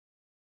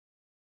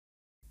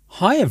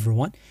Hi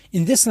everyone,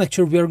 in this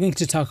lecture we are going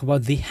to talk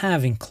about the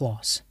halving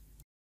clause.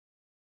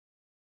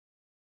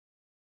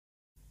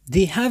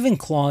 The halving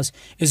clause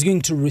is going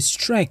to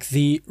restrict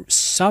the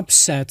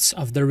subsets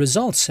of the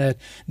result set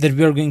that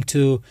we are going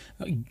to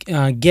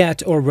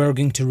get or we're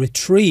going to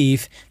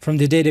retrieve from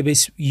the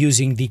database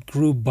using the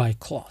group by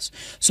clause.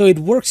 So it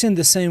works in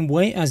the same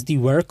way as the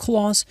where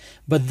clause,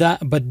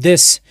 but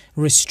this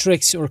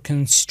restricts or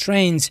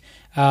constrains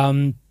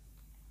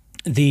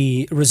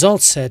the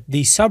result set,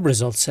 the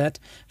sub-result set,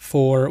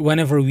 for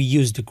whenever we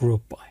use the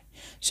group by.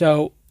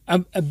 So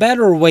a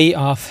better way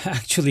of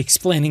actually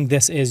explaining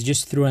this is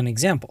just through an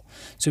example.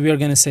 So we are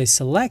going to say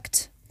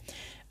select,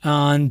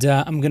 and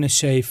I'm going to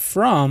say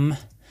from,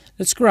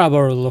 let's grab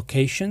our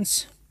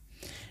locations,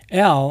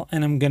 L,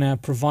 and I'm going to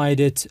provide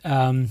it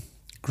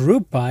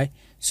group by.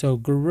 So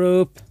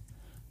group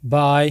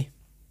by,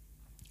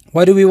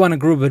 what do we want to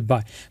group it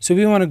by? So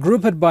we want to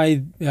group it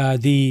by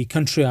the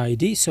country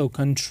ID. So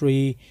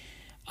country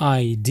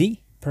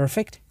ID,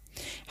 perfect.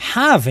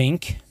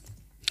 Halving,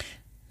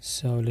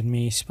 so let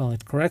me spell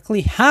it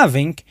correctly,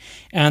 halving,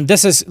 and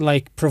this is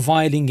like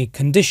providing a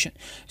condition.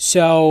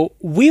 So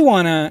we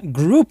want to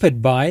group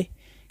it by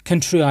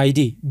country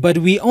ID, but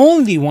we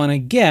only want to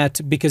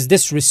get, because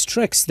this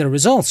restricts the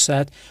result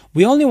set,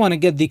 we only want to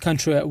get the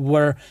country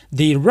where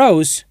the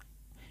rows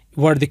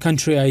where the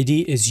country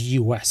ID is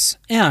US.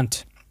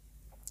 And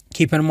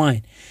keep in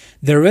mind,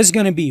 there is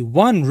going to be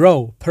one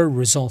row per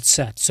result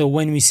set. So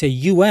when we say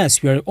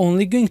US, we are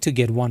only going to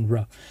get one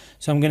row.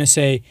 So I'm going to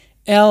say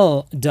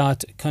L.country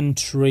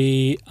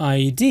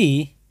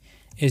ID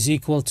is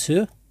equal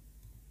to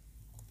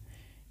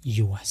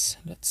US.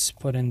 Let's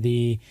put in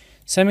the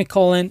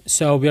semicolon.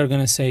 So we are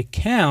going to say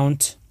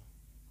count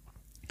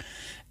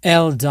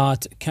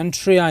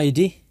L.country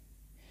ID,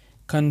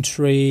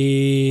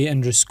 country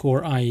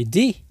underscore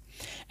ID.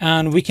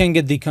 And we can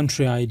get the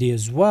country ID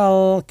as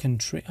well,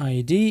 country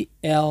ID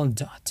L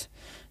dot.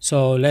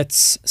 So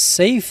let's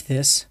save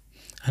this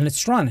and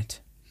let's run it.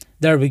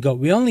 There we go.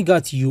 We only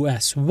got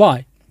US.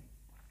 Why?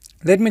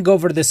 Let me go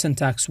over the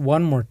syntax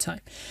one more time.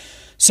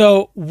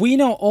 So we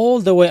know all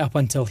the way up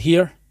until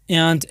here.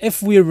 And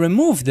if we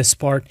remove this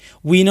part,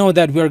 we know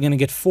that we're going to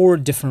get 4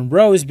 different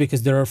rows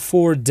because there are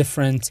 4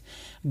 different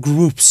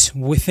groups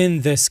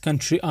within this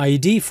country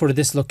ID for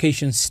this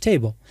locations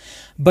table.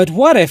 But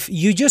what if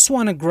you just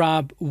want to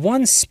grab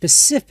one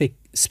specific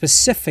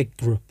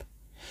group?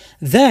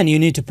 Then you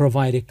need to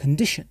provide a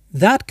condition.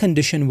 That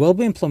condition will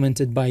be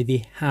implemented by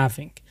the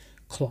halving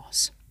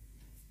clause.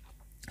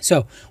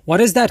 So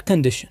what is that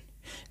condition?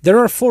 There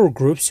are 4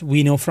 groups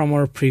we know from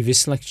our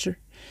previous lecture.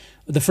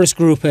 The first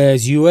group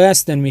is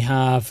US, then we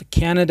have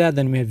Canada,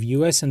 then we have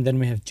US, and then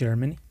we have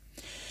Germany.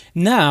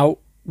 Now,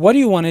 what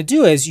you want to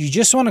do is you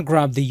just want to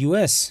grab the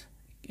US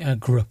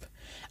group.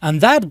 And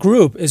that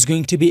group is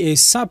going to be a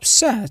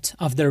subset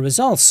of the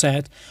result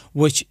set,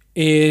 which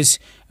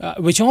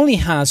only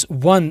has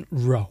one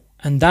row.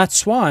 And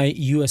that's why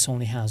US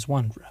only has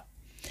one row.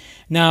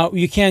 Now,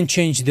 you can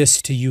change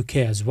this to UK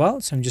as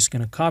well. So I'm just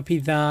going to copy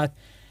that.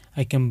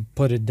 I can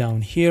put it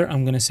down here.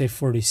 I'm going to say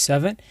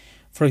 47.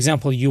 For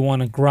example, you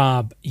want to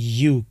grab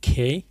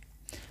UK.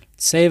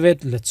 Save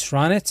it. Let's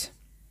run it.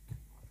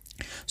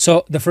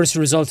 So the first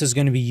result is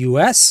going to be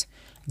US.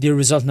 The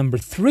result number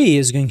 3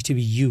 is going to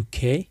be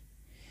UK.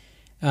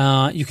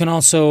 You can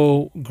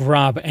also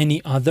grab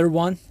any other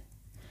one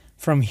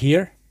from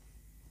here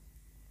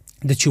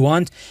that you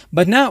want.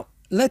 But now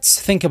let's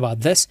think about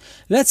this.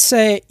 Let's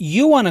say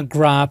you want to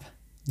grab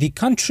the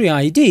country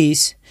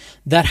IDs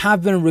that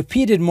have been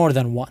repeated more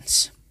than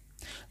once.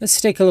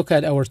 Let's take a look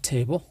at our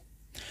table.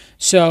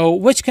 So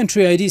which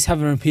country IDs have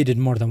been repeated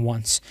more than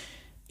once?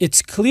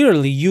 It's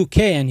clearly UK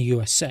and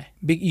US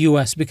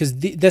because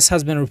this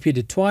has been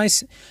repeated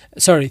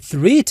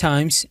 3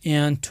 times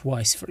and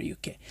twice for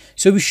UK.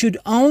 So we should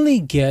only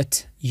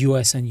get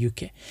US and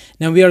UK.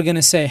 Now we are going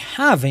to say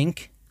halving.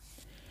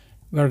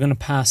 We're going to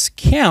pass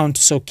count.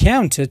 So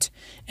count it,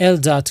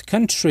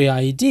 L.country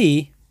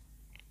ID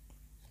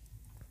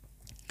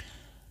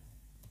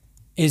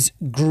is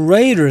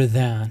greater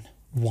than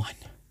 1.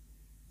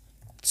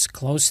 Let's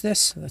close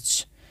this.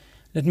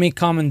 Let me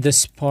comment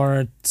this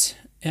part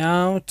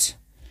out.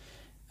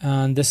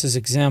 And this is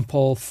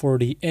example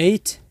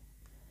 48.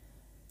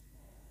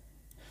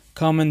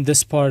 Comment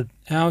this part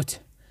out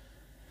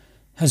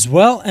as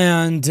well.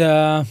 And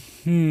all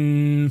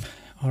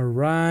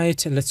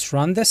right, let's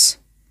run this.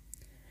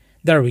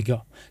 There we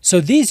go. So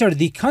these are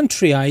the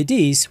country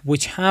IDs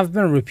which have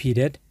been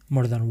repeated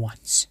more than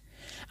once.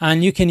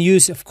 And you can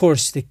use, of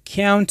course, the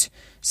count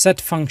set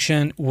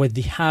function with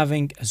the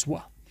halving as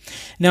well.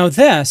 Now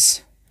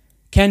this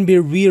can be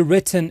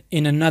rewritten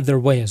in another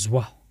way as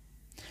well.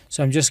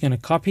 So I'm just going to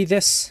copy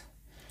this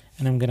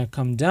and I'm going to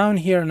come down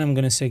here and I'm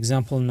going to say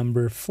example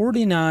number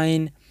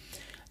 49.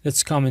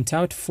 Let's comment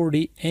out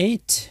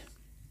 48.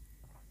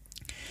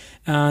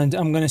 And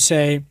I'm going to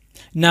say,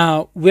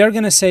 now we're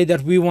going to say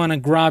that we want to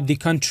grab the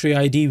country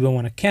ID, we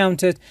want to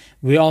count it.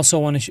 We also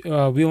want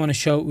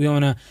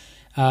to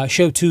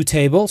show two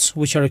tables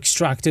which are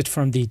extracted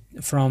from the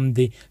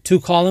two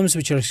columns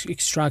which are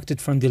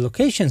extracted from the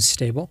locations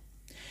table.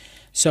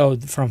 So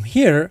from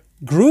here,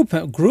 group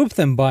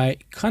them by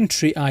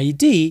country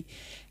ID,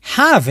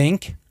 having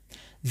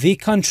the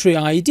country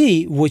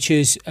ID which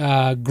is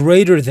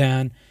greater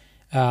than,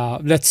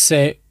 let's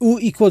say, U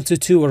equal to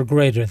 2 or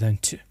greater than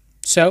 2.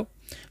 So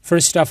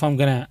first off, I'm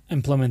going to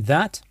implement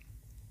that.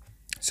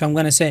 So I'm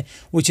going to say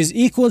which is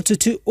equal to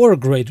 2 or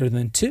greater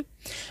than 2.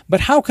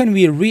 But how can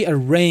we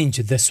rearrange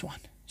this one?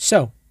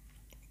 So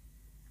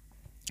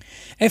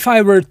if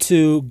I were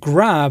to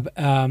grab,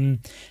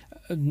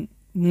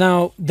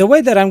 now the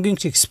way that I'm going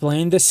to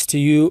explain this to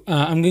you,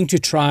 I'm going to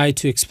try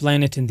to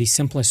explain it in the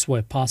simplest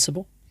way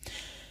possible.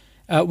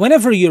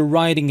 Whenever you're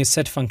writing a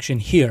set function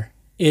here,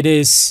 it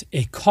is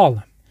a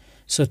column.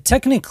 So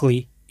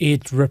technically,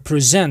 it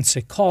represents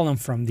a column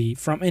from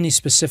any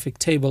specific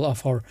table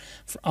of our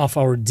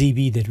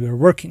DB that we're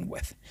working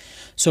with.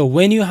 So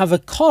when you have a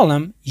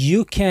column,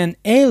 you can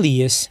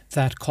alias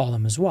that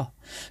column as well.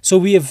 So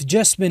we have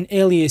just been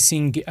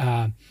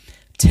aliasing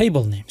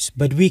table names,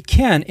 but we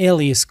can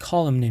alias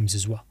column names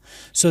as well.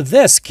 So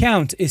this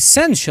count,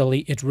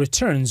 essentially, it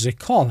returns a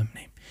column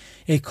name.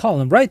 A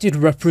column, right? It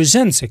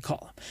represents a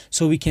column.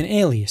 So we can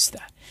alias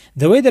that.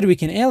 The way that we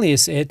can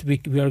alias it, we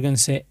are going to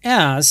say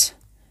as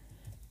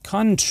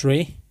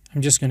country,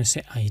 I'm just going to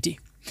say ID.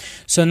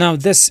 So now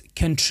this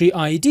country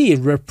ID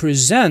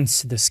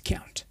represents this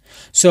count.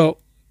 So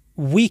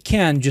we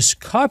can just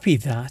copy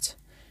that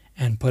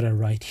and put it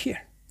right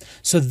here.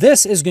 So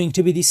this is going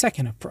to be the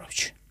second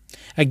approach.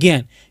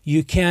 Again,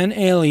 you can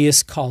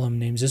alias column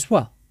names as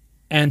well.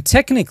 And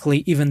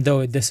technically, even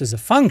though this is a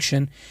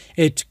function,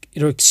 it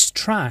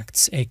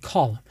extracts a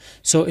column.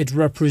 So it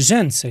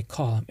represents a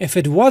column. If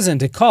it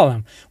wasn't a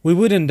column, we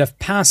wouldn't have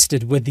passed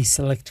it with the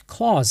select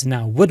clause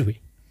now, would we?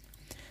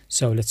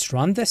 So let's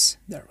run this.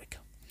 There we go.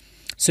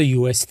 So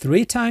US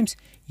 3 times,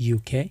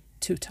 UK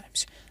 2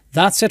 times.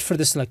 That's it for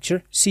this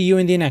lecture. See you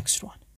in the next one.